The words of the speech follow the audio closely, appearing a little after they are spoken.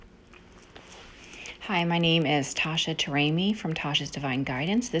Hi, my name is Tasha from Tasha's Divine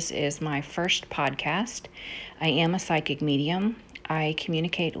Guidance. This is my first podcast. I am a psychic medium. I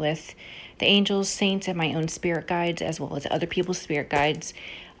communicate with the angels, saints, and my own spirit guides, as well as other people's spirit guides.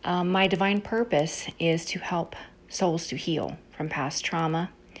 My divine purpose is to help souls to heal from past trauma,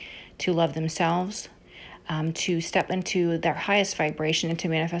 to love themselves, to step into their highest vibration, and to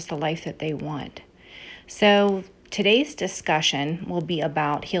manifest the life that they want. So today's discussion will be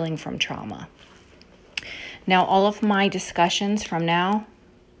about healing from trauma. Now, all of my discussions from now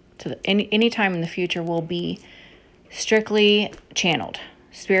to any time in the future will be strictly channeled,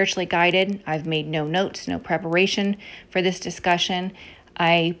 spiritually guided. I've made no notes, no preparation for this discussion.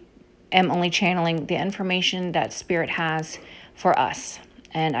 I am only channeling the information that Spirit has for us.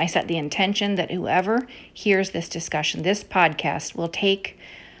 And I set the intention that whoever hears this discussion, this podcast, will take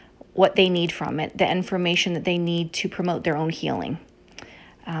what they need from it, the information that they need to promote their own healing.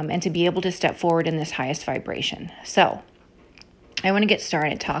 And to be able to step forward in this highest vibration. So, I want to get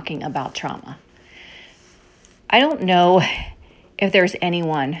started talking about trauma. I don't know if there's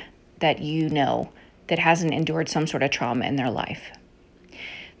anyone that you know that hasn't endured some sort of trauma in their life.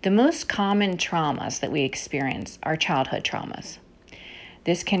 The most common traumas that we experience are childhood traumas.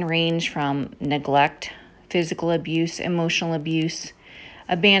 This can range from neglect, physical abuse, emotional abuse,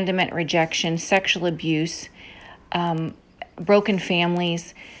 abandonment, rejection, sexual abuse, broken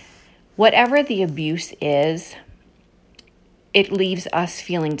families. Whatever the abuse is, it leaves us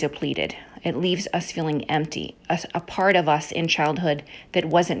feeling depleted. It leaves us feeling empty. A part of us in childhood that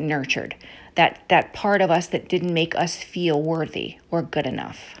wasn't nurtured. That part of us that didn't make us feel worthy or good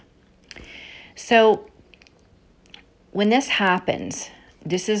enough. So when this happens,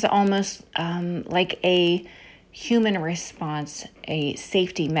 this is almost like a human response, a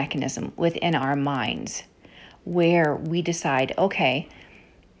safety mechanism within our minds, where we decide, okay,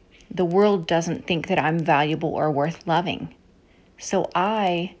 the world doesn't think that I'm valuable or worth loving. So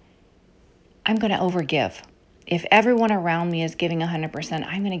I'm going to overgive. If everyone around me is giving 100%,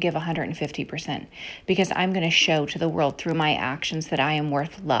 I'm going to give 150% because I'm going to show to the world through my actions that I am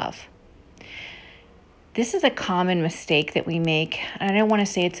worth love. This is a common mistake that we make. And I don't want to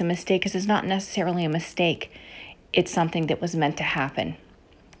say it's a mistake because it's not necessarily a mistake. It's something that was meant to happen.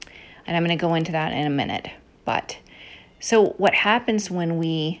 And I'm going to go into that in a minute. So what happens when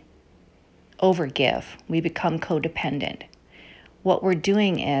we overgive, we become codependent. What we're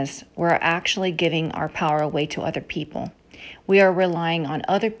doing is we're actually giving our power away to other people. We are relying on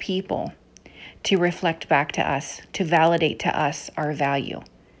other people to reflect back to us, to validate to us our value,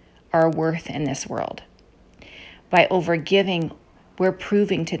 our worth in this world. By overgiving, we're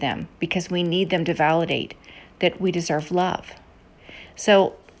proving to them because we need them to validate that we deserve love.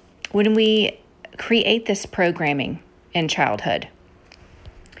 So when we create this programming in childhood,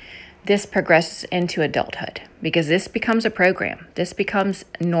 this progresses into adulthood because this becomes a program. This becomes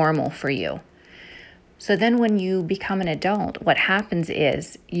normal for you. So then when you become an adult, what happens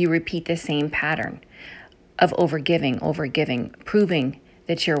is you repeat the same pattern of overgiving, proving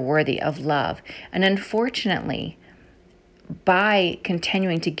that you're worthy of love. And unfortunately, by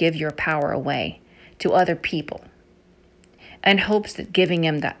continuing to give your power away to other people, in hopes that giving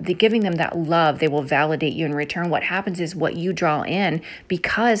them that love, they will validate you in return. What happens is what you draw in,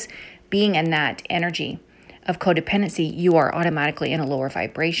 because being in that energy of codependency, you are automatically in a lower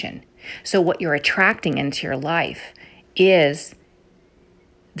vibration. So what you're attracting into your life is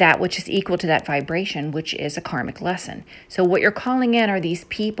that which is equal to that vibration, which is a karmic lesson. So what you're calling in are these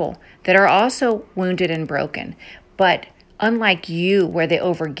people that are also wounded and broken, but unlike you, where they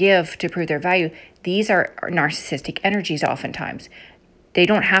overgive to prove their value, these are narcissistic energies oftentimes. They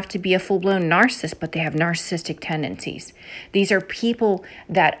don't have to be a full-blown narcissist, but they have narcissistic tendencies. These are people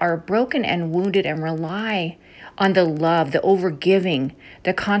that are broken and wounded and rely on the love, the overgiving,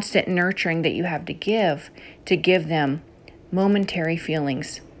 the constant nurturing that you have to give them momentary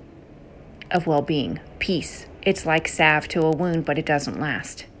feelings of well-being, peace. It's like salve to a wound, but it doesn't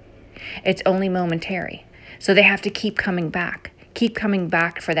last. It's only momentary. So they have to keep coming back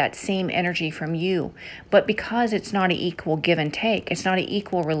for that same energy from you. But because it's not an equal give and take, it's not an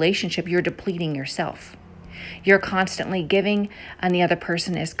equal relationship, you're depleting yourself. You're constantly giving and the other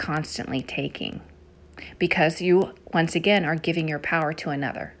person is constantly taking. Because you, once again, are giving your power to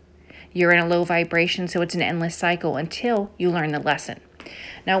another. You're in a low vibration, so it's an endless cycle until you learn the lesson.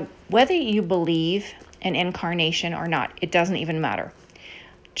 Now, whether you believe in incarnation or not, it doesn't even matter.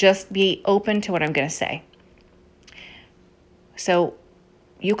 Just be open to what I'm going to say. So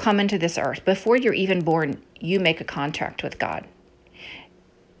you come into this earth. Before you're even born, you make a contract with God.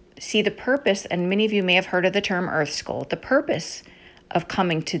 See, the purpose, and many of you may have heard of the term Earth School, the purpose of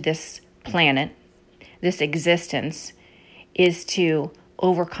coming to this planet this existence is to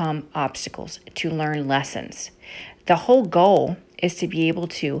overcome obstacles, to learn lessons. The whole goal is to be able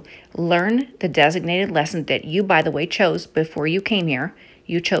to learn the designated lesson that you, by the way, chose before you came here.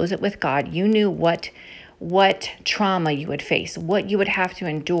 You chose it with God. You knew what trauma you would face, what you would have to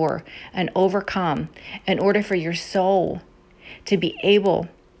endure and overcome in order for your soul to be able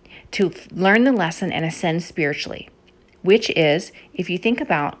to learn the lesson and ascend spiritually, which is, if you think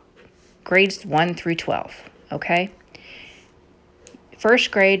about grades 1 through 12, okay?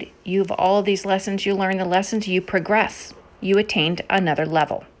 First grade, you have all of these lessons, you learn the lessons, you progress, you attained another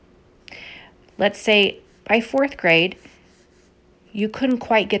level. Let's say by fourth grade, you couldn't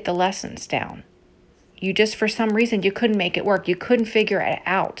quite get the lessons down. You just, for some reason, you couldn't make it work. You couldn't figure it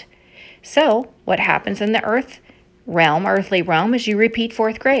out. So what happens in the earthly realm, is you repeat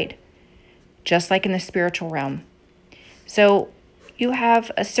fourth grade, just like in the spiritual realm. So you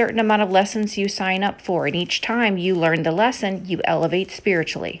have a certain amount of lessons you sign up for, and each time you learn the lesson, you elevate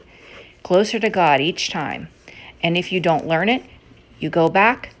spiritually, closer to God each time. And if you don't learn it, you go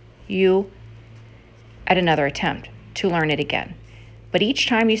back, you at another attempt to learn it again. But each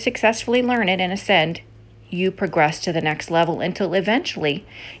time you successfully learn it and ascend, you progress to the next level until eventually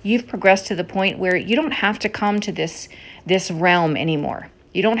you've progressed to the point where you don't have to come to this realm anymore.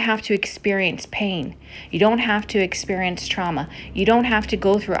 You don't have to experience pain. You don't have to experience trauma. You don't have to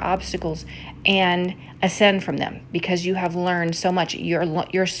go through obstacles and ascend from them, because you have learned so much.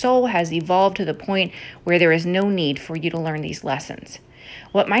 Your soul has evolved to the point where there is no need for you to learn these lessons.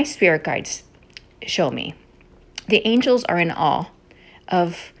 What my spirit guides show me, the angels are in awe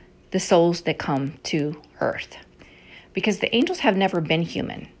of the souls that come to earth, because the angels have never been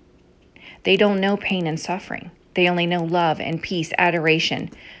human. They don't know pain and suffering. They only know love and peace, adoration,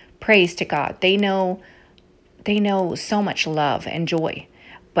 praise to God. They know so much love and joy,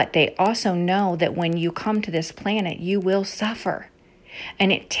 but they also know that when you come to this planet, you will suffer.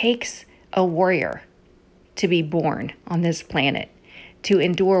 And it takes a warrior to be born on this planet, to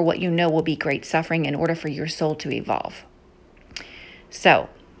endure what you know will be great suffering in order for your soul to evolve. So,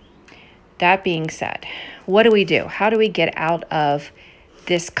 that being said, what do we do? How do we get out of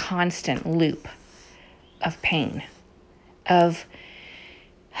this constant loop of pain, of,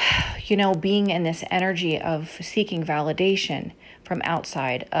 being in this energy of seeking validation from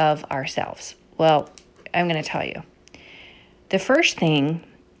outside of ourselves? Well, I'm going to tell you. The first thing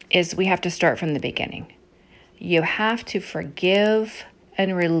is we have to start from the beginning. You have to forgive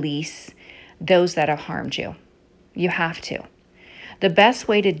and release those that have harmed you. You have to. The best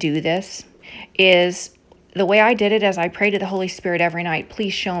way to do this is the way I did it, as I pray to the Holy Spirit every night.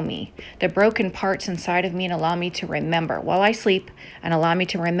 Please show me the broken parts inside of me and allow me to remember while I sleep, and allow me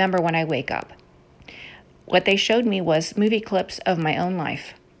to remember when I wake up. What they showed me was movie clips of my own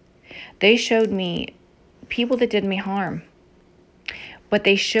life. They showed me people that did me harm. But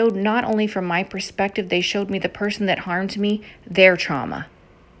they showed, not only from my perspective, they showed me the person that harmed me, their trauma.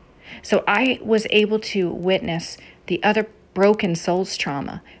 So I was able to witness the other broken soul's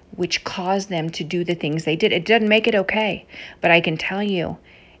trauma, which caused them to do the things they did. It didn't make it okay, but I can tell you,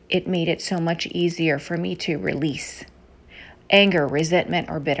 it made it so much easier for me to release anger, resentment,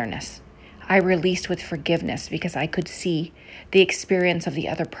 or bitterness. I released with forgiveness because I could see the experience of the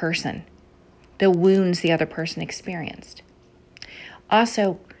other person, the wounds the other person experienced.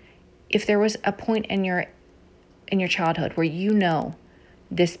 Also, if there was a point in your childhood where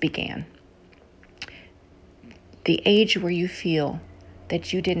this began, the age where you feel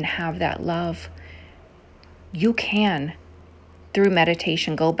that you didn't have that love, you can, through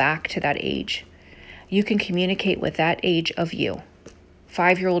meditation, go back to that age. You can communicate with that age of you,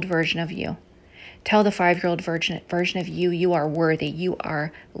 5-year-old version of you. Tell the 5-year-old version of you, you are worthy, you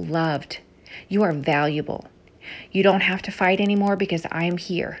are loved, you are valuable. You don't have to fight anymore because I am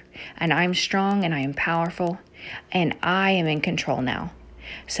here, and I'm strong, and I am powerful, and I am in control now.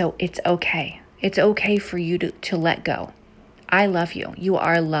 So it's okay. It's okay for you to let go. I love you. You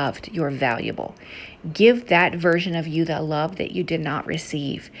are loved. You are valuable. Give that version of you the love that you did not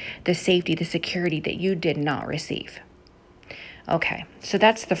receive, the safety, the security that you did not receive. Okay, so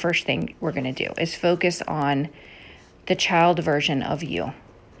that's the first thing we're going to do, is focus on the child version of you,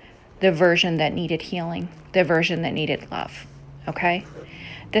 the version that needed healing, the version that needed love. Okay?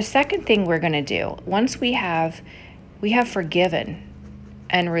 The second thing we're going to do, once we have forgiven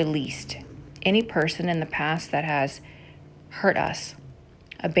and released any person in the past that has hurt us,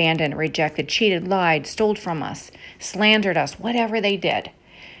 abandoned, rejected, cheated, lied, stole from us, slandered us, whatever they did,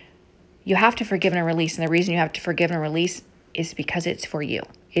 you have to forgive and release. And the reason you have to forgive and release is because it's for you.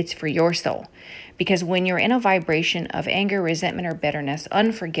 It's for your soul. Because when you're in a vibration of anger, resentment, or bitterness,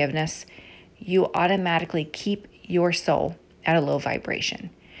 unforgiveness, you automatically keep your soul at a low vibration,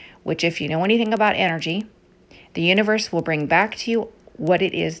 which, if you know anything about energy, the universe will bring back to you what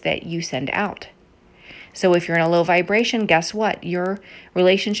it is that you send out. So if you're in a low vibration, guess what? Your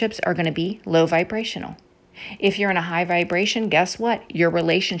relationships are going to be low vibrational. If you're in a high vibration, guess what? Your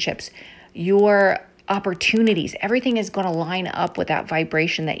relationships, your opportunities, everything is going to line up with that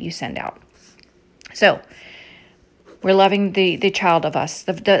vibration that you send out. So we're loving the child of us,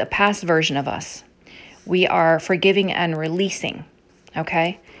 the past version of us. We are forgiving and releasing,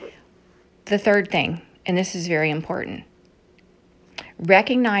 okay? The third thing, and this is very important,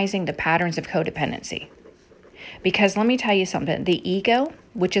 recognizing the patterns of codependency. Because let me tell you something, the ego,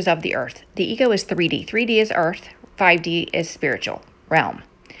 which is of the earth, the ego is 3D. 3D is earth, 5D is spiritual realm.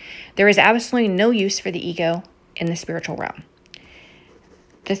 There is absolutely no use for the ego in the spiritual realm.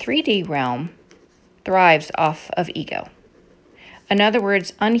 The 3D realm thrives off of ego. In other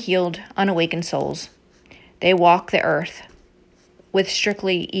words, unhealed, unawakened souls, they walk the earth with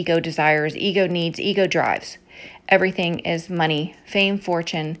strictly ego desires, ego needs, ego drives. Everything is money, fame,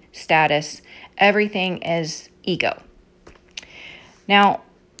 fortune, status. Everything is ego. Now,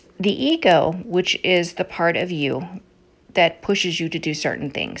 the ego, which is the part of you that pushes you to do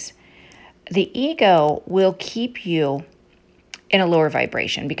certain things, the ego will keep you in a lower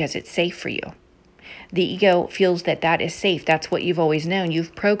vibration because it's safe for you. The ego feels that that is safe. That's what you've always known.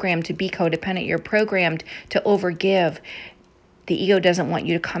 You've programmed to be codependent. You're programmed to overgive. The ego doesn't want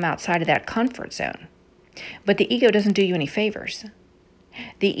you to come outside of that comfort zone. But the ego doesn't do you any favors.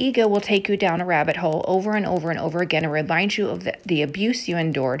 The ego will take you down a rabbit hole over and over and over again and remind you of the abuse you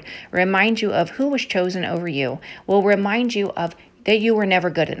endured, remind you of who was chosen over you, will remind you of that you were never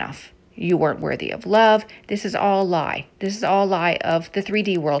good enough. You weren't worthy of love. This is all a lie. This is all a lie of the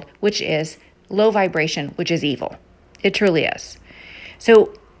 3D world, which is low vibration, which is evil. It truly is.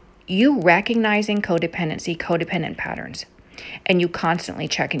 So you recognizing codependency, codependent patterns, and you constantly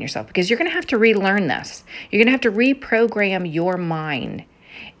checking yourself, because you're going to have to relearn this. You're going to have to reprogram your mind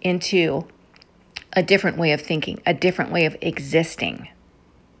into a different way of thinking, a different way of existing.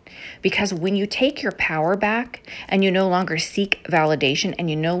 Because when you take your power back and you no longer seek validation and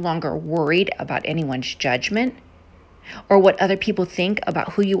you're no longer worried about anyone's judgment or what other people think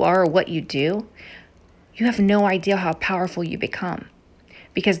about who you are or what you do, you have no idea how powerful you become.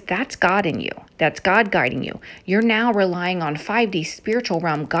 Because that's God in you. That's God guiding you. You're now relying on 5D spiritual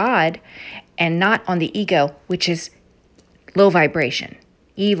realm God and not on the ego, which is low vibration,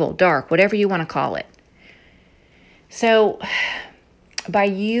 evil, dark, whatever you want to call it. So by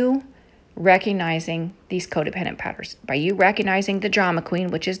you recognizing these codependent patterns, by you recognizing the drama queen,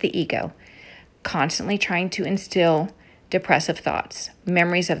 which is the ego, constantly trying to instill depressive thoughts,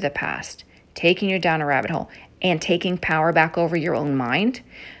 memories of the past, taking you down a rabbit hole, and taking power back over your own mind,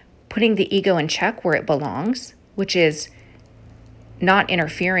 putting the ego in check where it belongs, which is not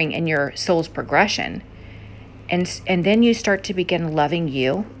interfering in your soul's progression. And then you start to begin loving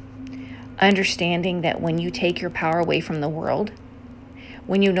you, understanding that when you take your power away from the world,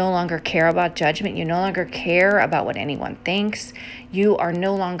 when you no longer care about judgment, you no longer care about what anyone thinks, you are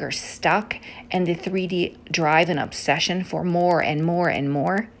no longer stuck in the 3D drive and obsession for more and more and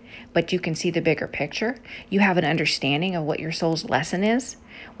more, but you can see the bigger picture. You have an understanding of what your soul's lesson is,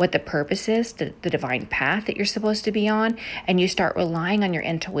 what the purpose is, the divine path that you're supposed to be on, and you start relying on your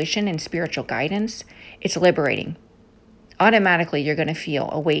intuition and spiritual guidance. It's liberating. Automatically, you're going to feel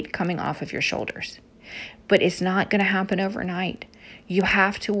a weight coming off of your shoulders. But it's not going to happen overnight. You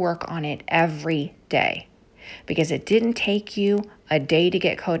have to work on it every day, because it didn't take you a day to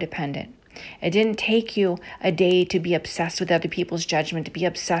get codependent. It didn't take you a day to be obsessed with other people's judgment, to be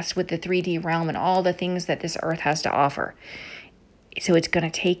obsessed with the 3D realm and all the things that this earth has to offer. So it's going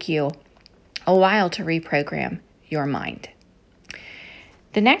to take you a while to reprogram your mind.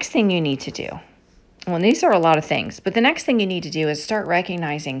 The next thing you need to do, well, these are a lot of things, but the next thing you need to do is start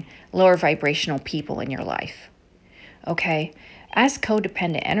recognizing lower vibrational people in your life. Okay? As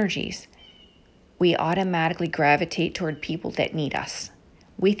codependent energies, we automatically gravitate toward people that need us.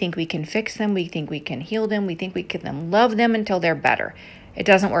 We think we can fix them. We think we can heal them. We think we can love them until they're better. It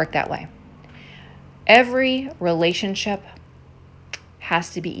doesn't work that way. Every relationship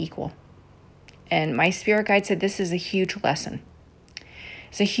has to be equal. And my spirit guide said this is a huge lesson.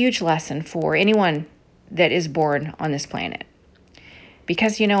 It's a huge lesson for anyone that is born on this planet.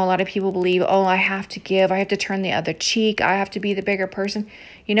 Because, a lot of people believe, I have to give. I have to turn the other cheek. I have to be the bigger person.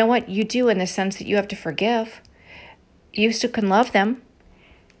 You know what? You do, in the sense that you have to forgive. You still can love them.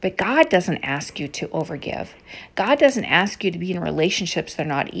 But God doesn't ask you to overgive. God doesn't ask you to be in relationships that are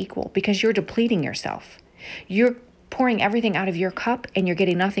not equal, because you're depleting yourself. You're pouring everything out of your cup and you're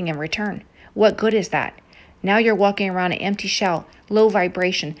getting nothing in return. What good is that? Now you're walking around an empty shell, low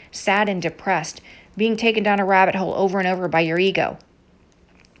vibration, sad and depressed, being taken down a rabbit hole over and over by your ego.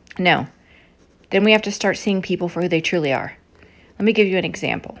 No. Then we have to start seeing people for who they truly are. Let me give you an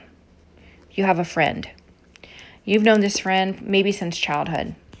example. You have a friend. You've known this friend maybe since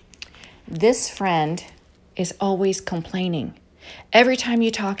childhood. This friend is always complaining. Every time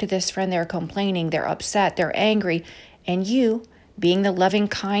you talk to this friend, they're complaining, they're upset, they're angry, and you, being the loving,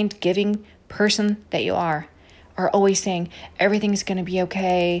 kind, giving person that you are always saying, everything's going to be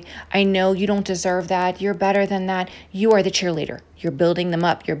okay. I know you don't deserve that. You're better than that. You are the cheerleader. You're building them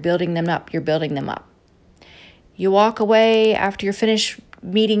up. You're building them up. You're building them up. You walk away after you're finished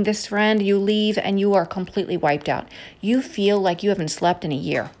meeting this friend, you leave, and you are completely wiped out. You feel like you haven't slept in a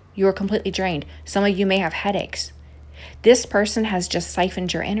year. You are completely drained. Some of you may have headaches. This person has just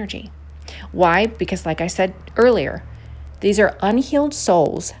siphoned your energy. Why? Because like I said earlier, these are unhealed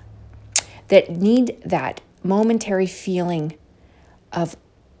souls that need that momentary feeling of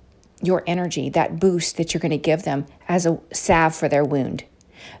your energy, that boost that you're going to give them as a salve for their wound.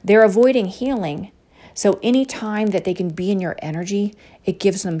 They're avoiding healing. So any time that they can be in your energy, it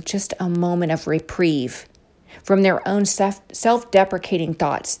gives them just a moment of reprieve from their own self-deprecating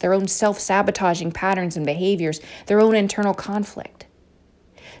thoughts, their own self-sabotaging patterns and behaviors, their own internal conflict.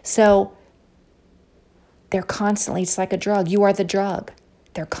 So they're constantly, it's like a drug. You are the drug.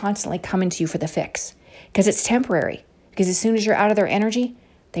 They're constantly coming to you for the fix because it's temporary. Because as soon as you're out of their energy,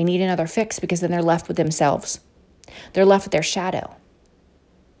 they need another fix because then they're left with themselves. They're left with their shadow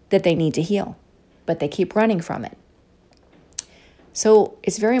that they need to heal, but they keep running from it. So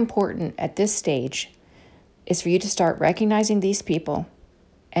it's very important at this stage is for you to start recognizing these people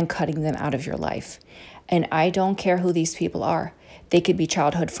and cutting them out of your life. And I don't care who these people are. They could be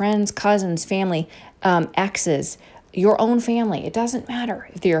childhood friends, cousins, family, exes, your own family. It doesn't matter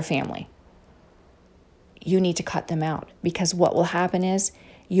if they're your family. You need to cut them out because what will happen is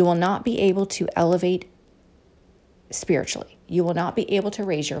you will not be able to elevate spiritually. You will not be able to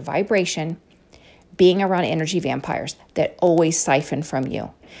raise your vibration being around energy vampires that always siphon from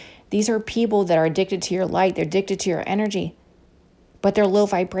you. These are people that are addicted to your light. They're addicted to your energy, but they're low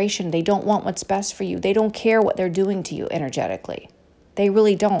vibration. They don't want what's best for you. They don't care what they're doing to you energetically. They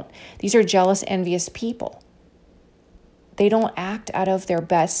really don't. These are jealous, envious people. They don't act out of their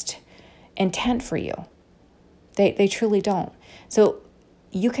best intent for you. They truly don't. So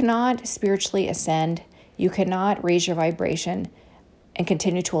you cannot spiritually ascend. You cannot raise your vibration and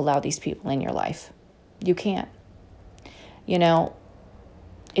continue to allow these people in your life. You can't. You know,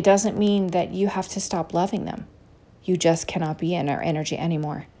 it doesn't mean that you have to stop loving them. You just cannot be in our energy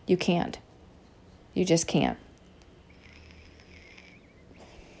anymore. You can't. You just can't.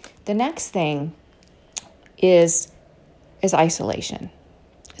 The next thing is isolation.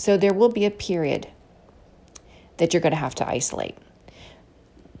 So there will be a period that you're going to have to isolate.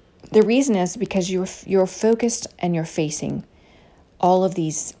 The reason is because you're focused and you're facing all of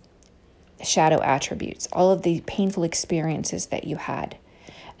these shadow attributes, all of the painful experiences that you had,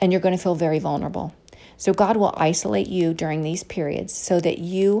 and you're going to feel very vulnerable. So God will isolate you during these periods so that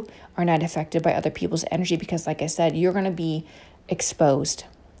you are not affected by other people's energy because, like I said, you're going to be exposed.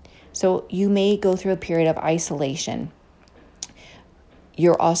 So you may go through a period of isolation.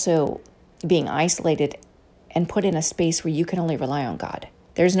 You're also being isolated and put in a space where you can only rely on God.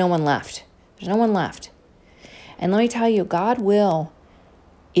 There's no one left. There's no one left. And let me tell you, God will,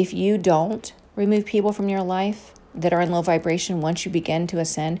 if you don't remove people from your life that are in low vibration, once you begin to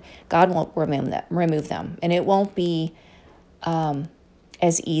ascend, God won't remove them. And it won't be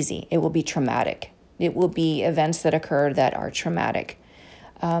as easy. It will be traumatic. It will be events that occur that are traumatic.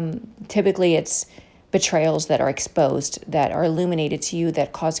 Typically, it's betrayals that are exposed, that are illuminated to you,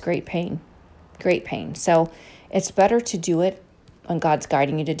 that cause great pain. Great pain. So it's better to do it when God's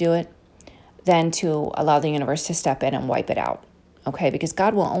guiding you to do it than to allow the universe to step in and wipe it out. Okay? Because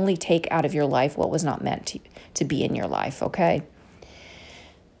God will only take out of your life what was not meant to be in your life. Okay?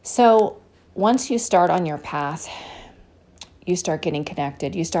 So once you start on your path, you start getting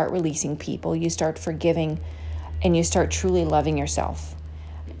connected, you start releasing people, you start forgiving, and you start truly loving yourself.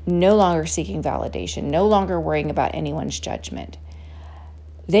 No longer seeking validation, no longer worrying about anyone's judgment.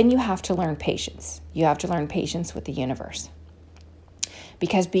 Then you have to learn patience. You have to learn patience with the universe.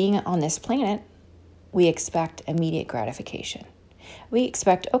 Because being on this planet, we expect immediate gratification. We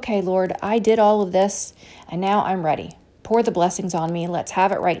expect, okay, Lord, I did all of this, and now I'm ready. Pour the blessings on me. Let's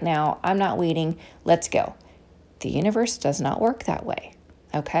have it right now. I'm not waiting. Let's go. The universe does not work that way,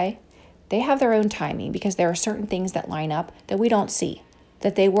 okay? They have their own timing because there are certain things that line up that we don't see,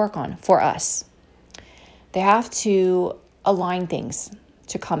 that they work on for us. They have to align things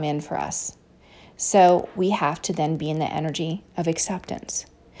to come in for us. So we have to then be in the energy of acceptance.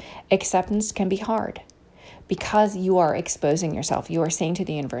 Acceptance can be hard because you are exposing yourself. You are saying to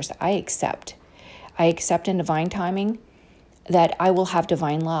the universe, I accept. I accept in divine timing that I will have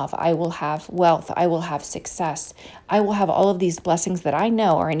divine love. I will have wealth. I will have success. I will have all of these blessings that I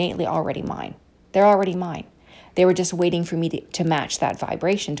know are innately already mine. They're already mine. They were just waiting for me to match that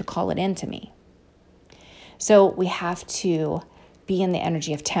vibration, to call it into me. So we have to be in the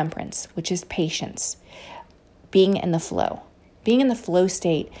energy of temperance, which is patience, being in the flow. Being in the flow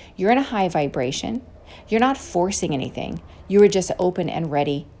state, you're in a high vibration. You're not forcing anything. You are just open and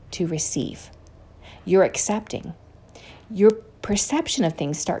ready to receive. You're accepting. Your perception of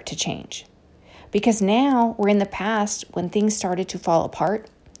things start to change. Because now we're in the past, when things started to fall apart,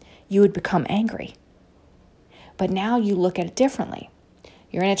 you would become angry. But now you look at it differently.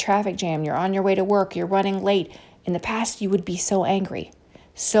 You're in a traffic jam, you're on your way to work, you're running late. In the past, you would be so angry,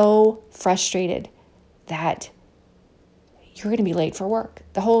 so frustrated that you're going to be late for work.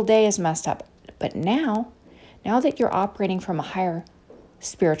 The whole day is messed up. But now that you're operating from a higher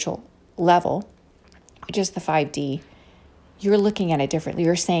spiritual level, which is the 5D, you're looking at it differently.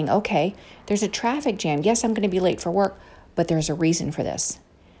 You're saying, okay, there's a traffic jam. Yes, I'm going to be late for work, but there's a reason for this.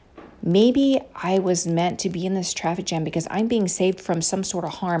 Maybe I was meant to be in this traffic jam because I'm being saved from some sort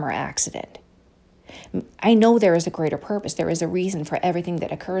of harm or accident. I know there is a greater purpose. There is a reason for everything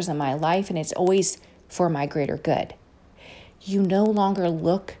that occurs in my life, and it's always for my greater good. You no longer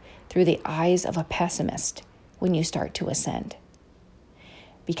look through the eyes of a pessimist when you start to ascend.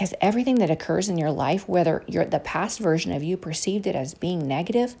 Because everything that occurs in your life, whether the past version of you perceived it as being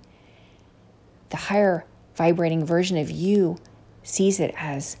negative, the higher vibrating version of you sees it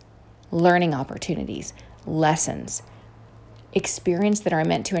as learning opportunities, lessons, experience that are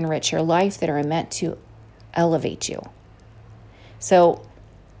meant to enrich your life, that are meant to elevate you. So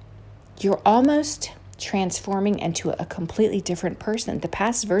you're almost transforming into a completely different person. The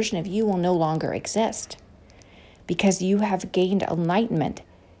past version of you will no longer exist because you have gained enlightenment.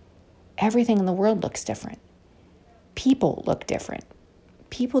 Everything in the world looks different. People look different.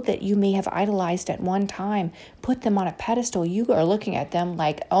 People that you may have idolized at one time, put them on a pedestal. You are looking at them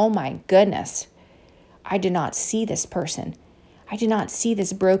like, oh my goodness, I did not see this person. I did not see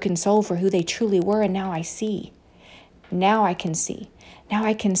this broken soul for who they truly were, and now I see. Now I can see. Now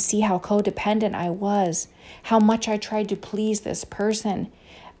I can see how codependent I was, how much I tried to please this person,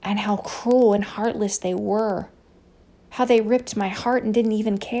 and how cruel and heartless they were, how they ripped my heart and didn't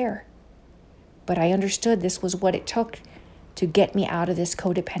even care. But I understood this was what it took to get me out of this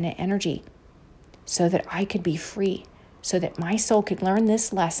codependent energy so that I could be free, so that my soul could learn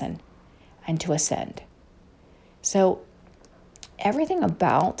this lesson and to ascend. So everything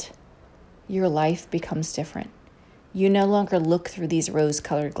about your life becomes different. You no longer look through these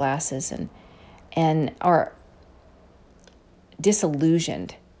rose-colored glasses and are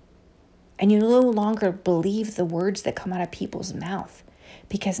disillusioned. And you no longer believe the words that come out of people's mouth,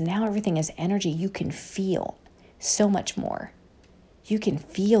 because now everything is energy. You can feel so much more. You can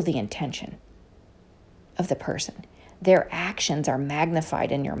feel the intention of the person. Their actions are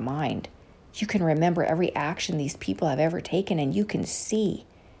magnified in your mind. You can remember every action these people have ever taken, and you can see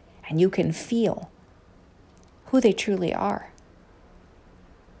and you can feel who they truly are.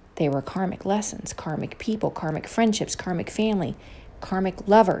 They were karmic lessons, karmic people, karmic friendships, karmic family, karmic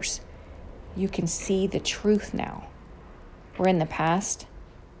lovers. You can see the truth now. Where in the past,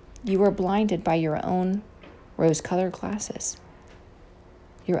 you were blinded by your own rose-colored glasses,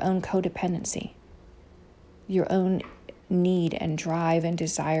 your own codependency, your own need and drive and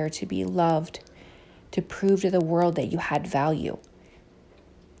desire to be loved, to prove to the world that you had value.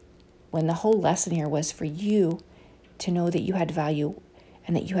 When the whole lesson here was for you to know that you had value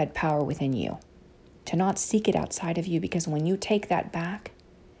and that you had power within you, to not seek it outside of you, because when you take that back,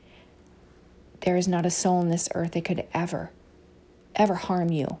 there is not a soul on this earth that could ever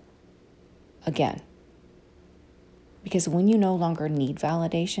harm you again. Because when you no longer need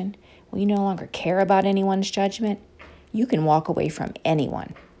validation, when you no longer care about anyone's judgment, you can walk away from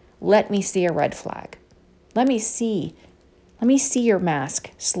anyone. Let me see a red flag. Let me see your mask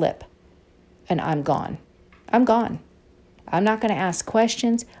slip, and I'm gone. I'm gone. I'm not going to ask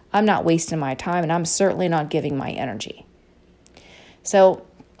questions. I'm not wasting my time, and I'm certainly not giving my energy. So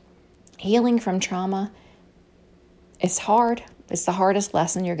healing from trauma is hard. It's the hardest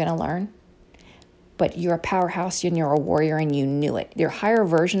lesson you're going to learn. But you're a powerhouse and you're a warrior, and you knew it. Your higher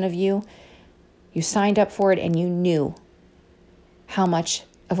version of you, you signed up for it, and you knew how much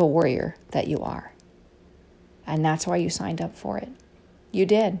of a warrior that you are. And that's why you signed up for it. You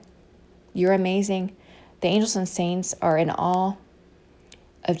did. You're amazing. The angels and saints are in awe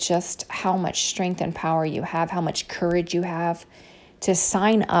of just how much strength and power you have, how much courage you have to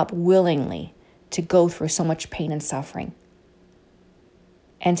sign up willingly to go through so much pain and suffering.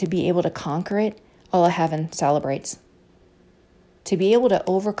 And to be able to conquer it, all of heaven celebrates. To be able to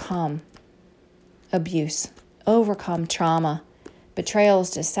overcome abuse, overcome trauma,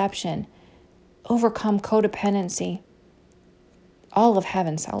 betrayals, deception, overcome codependency, all of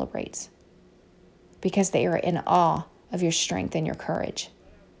heaven celebrates because they are in awe of your strength and your courage.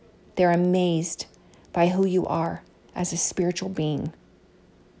 They're amazed by who you are as a spiritual being.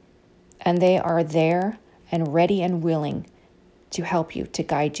 And they are there and ready and willing to help you, to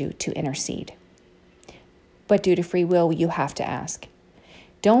guide you, to intercede. But due to free will, you have to ask.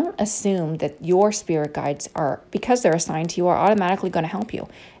 Don't assume that your spirit guides are, because they're assigned to you, are automatically going to help you.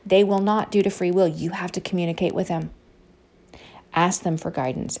 They will not due to free will. You have to communicate with them. Ask them for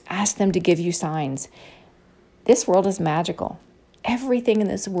guidance. Ask them to give you signs. This world is magical. Everything in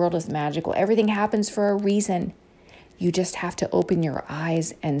this world is magical. Everything happens for a reason. You just have to open your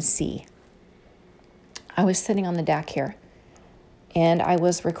eyes and see. I was sitting on the deck here, and I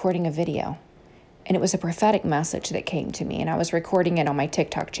was recording a video. And it was a prophetic message that came to me. And I was recording it on my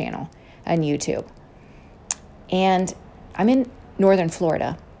TikTok channel and YouTube. And I'm in northern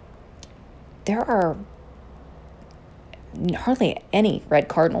Florida. There are hardly any red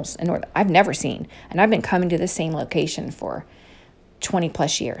cardinals in northern. I've never seen. And I've been coming to the same location for 20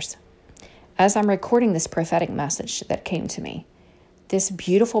 plus years. As I'm recording this prophetic message that came to me, this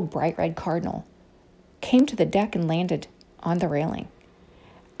beautiful bright red cardinal came to the deck and landed on the railing.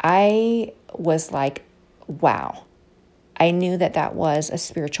 I was like, wow. I knew that that was a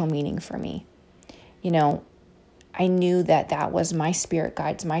spiritual meaning for me. You know, I knew that that was my spirit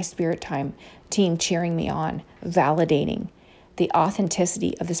guides, my spirit team cheering me on, validating the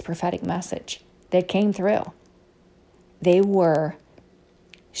authenticity of this prophetic message that came through. They were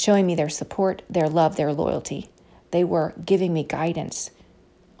showing me their support, their love, their loyalty. They were giving me guidance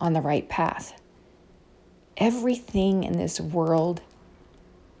on the right path. Everything in this world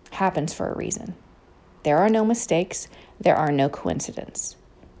happens for a reason. There are no mistakes. There are no coincidences.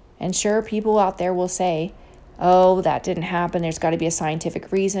 And sure, people out there will say, oh, that didn't happen. There's got to be a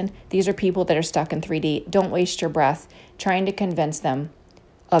scientific reason. These are people that are stuck in 3D. Don't waste your breath trying to convince them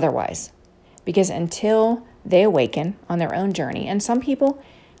otherwise. Because until they awaken on their own journey, and some people,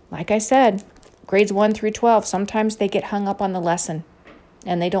 like I said, grades 1 through 12, sometimes they get hung up on the lesson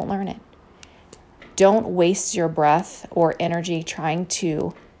and they don't learn it. Don't waste your breath or energy trying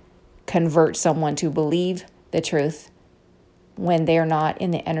to convert someone to believe the truth when they're not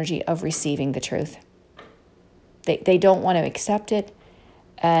in the energy of receiving the truth. They don't want to accept it,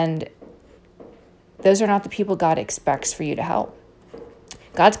 and those are not the people God expects for you to help.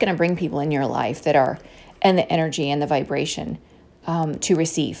 God's going to bring people in your life that are in the energy and the vibration to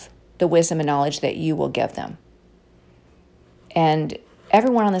receive the wisdom and knowledge that you will give them. And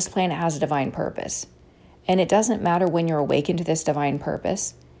everyone on this planet has a divine purpose. And it doesn't matter when you're awakened to this divine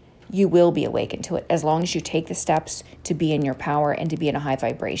purpose. You will be awakened to it as long as you take the steps to be in your power and to be in a high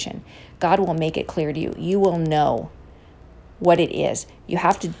vibration. God will make it clear to you. You will know what it is. You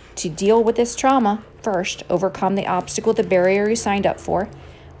have to deal with this trauma first, overcome the obstacle, the barrier you signed up for.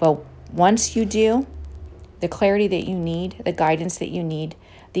 But once you do, the clarity that you need, the guidance that you need,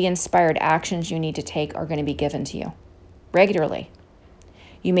 the inspired actions you need to take are going to be given to you regularly.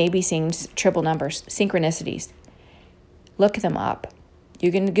 You may be seeing triple numbers, synchronicities. Look them up.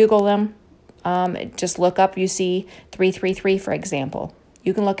 You can Google them. Just look up, you see 333, for example.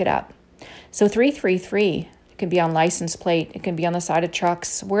 You can look it up. So 333, it can be on license plate. It can be on the side of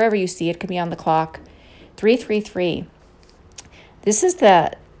trucks. Wherever you see it, it can be on the clock. 333. This is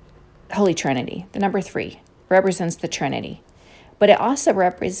the Holy Trinity. The number 3 represents the Trinity. But it also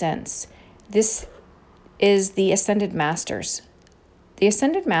represents, this is the Ascended Masters. The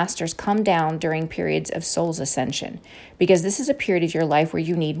Ascended Masters come down during periods of soul's ascension because this is a period of your life where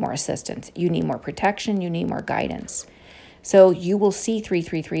you need more assistance. You need more protection. You need more guidance. So you will see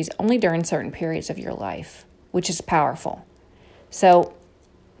 333s only during certain periods of your life, which is powerful. So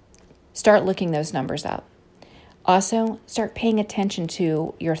start looking those numbers up. Also, start paying attention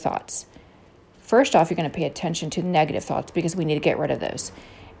to your thoughts. First off, you're going to pay attention to negative thoughts because we need to get rid of those.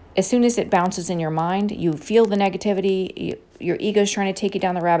 As soon as it bounces in your mind, you feel the negativity, your ego's trying to take you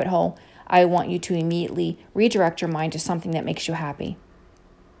down the rabbit hole, I want you to immediately redirect your mind to something that makes you happy.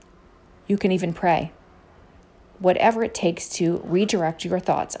 You can even pray. Whatever it takes to redirect your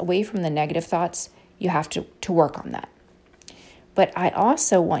thoughts away from the negative thoughts, you have to work on that. But I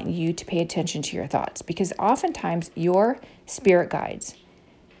also want you to pay attention to your thoughts because oftentimes your spirit guides,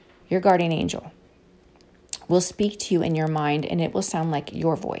 your guardian angel, will speak to you in your mind, and it will sound like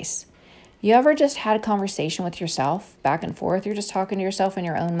your voice. You ever just had a conversation with yourself back and forth? You're just talking to yourself in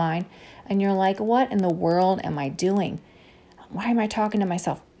your own mind, and you're like, what in the world am I doing? Why am I talking to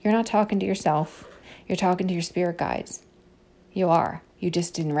myself? You're not talking to yourself. You're talking to your spirit guides. You are. You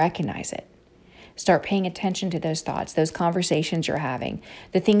just didn't recognize it. Start paying attention to those thoughts, those conversations you're having,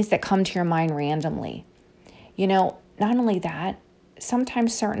 the things that come to your mind randomly. Not only that,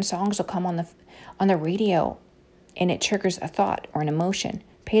 sometimes certain songs will come on the radio and it triggers a thought or an emotion.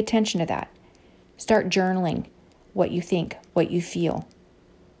 Pay attention to that. Start journaling what you think, what you feel.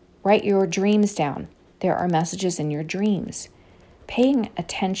 Write your dreams down. There are messages in your dreams. Paying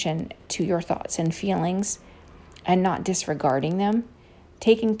attention to your thoughts and feelings and not disregarding them,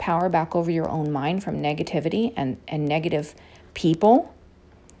 taking power back over your own mind from negativity and negative people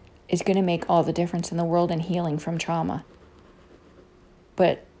is going to make all the difference in the world in healing from trauma.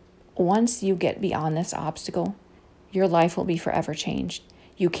 But once you get beyond this obstacle, your life will be forever changed.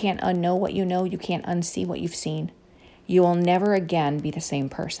 You can't unknow what you know. You can't unsee what you've seen. You will never again be the same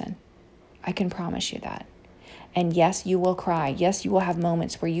person. I can promise you that. And yes, you will cry. Yes, you will have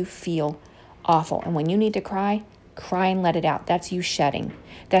moments where you feel awful. And when you need to cry, cry and let it out. That's you shedding.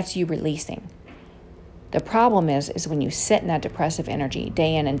 That's you releasing. The problem is when you sit in that depressive energy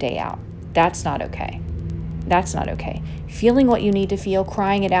day in and day out. That's not okay. That's not okay. Feeling what you need to feel,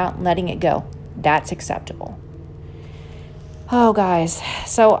 crying it out, letting it go. That's acceptable. Oh, guys.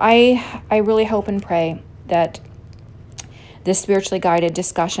 So I really hope and pray that this spiritually guided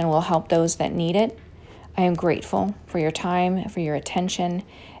discussion will help those that need it. I am grateful for your time, for your attention.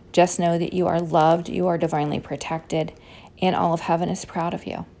 Just know that you are loved, you are divinely protected, and all of heaven is proud of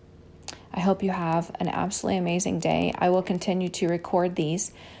you. I hope you have an absolutely amazing day. I will continue to record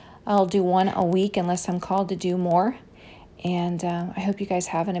these. I'll do one a week unless I'm called to do more. And I hope you guys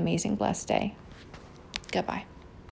have an amazing, blessed day. Goodbye.